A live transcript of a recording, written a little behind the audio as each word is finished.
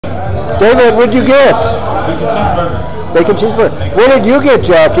David, what'd you get? Bacon cheeseburger. What did you get,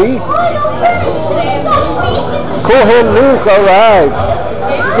 Jackie? Cool Hand Luke, all right.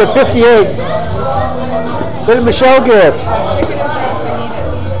 You get 50 eggs. What did Michelle get?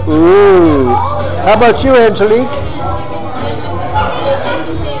 Ooh. How about you, Angelique?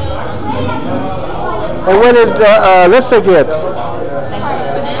 And what did Alyssa get?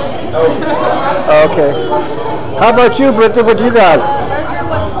 Okay. How about you, Brittany? What you got?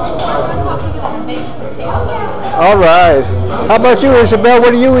 All right. How about you, Isabel?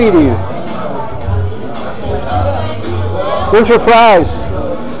 What are you eating? Where's your fries?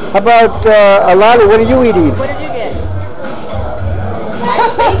 How about Alani? What are you eating? What did you get?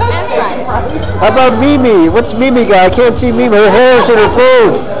 Steak and fries. How about Mimi? What's Mimi got? I can't see Mimi. Her hair's in her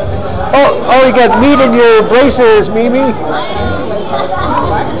food. Oh, you got meat in your braces, Mimi.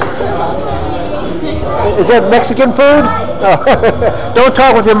 Is that Mexican food? Oh. Don't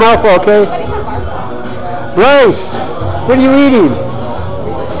talk with your mouth, okay? Bryce, what are you eating?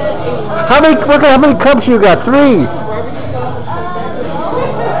 How many cups you got? 3.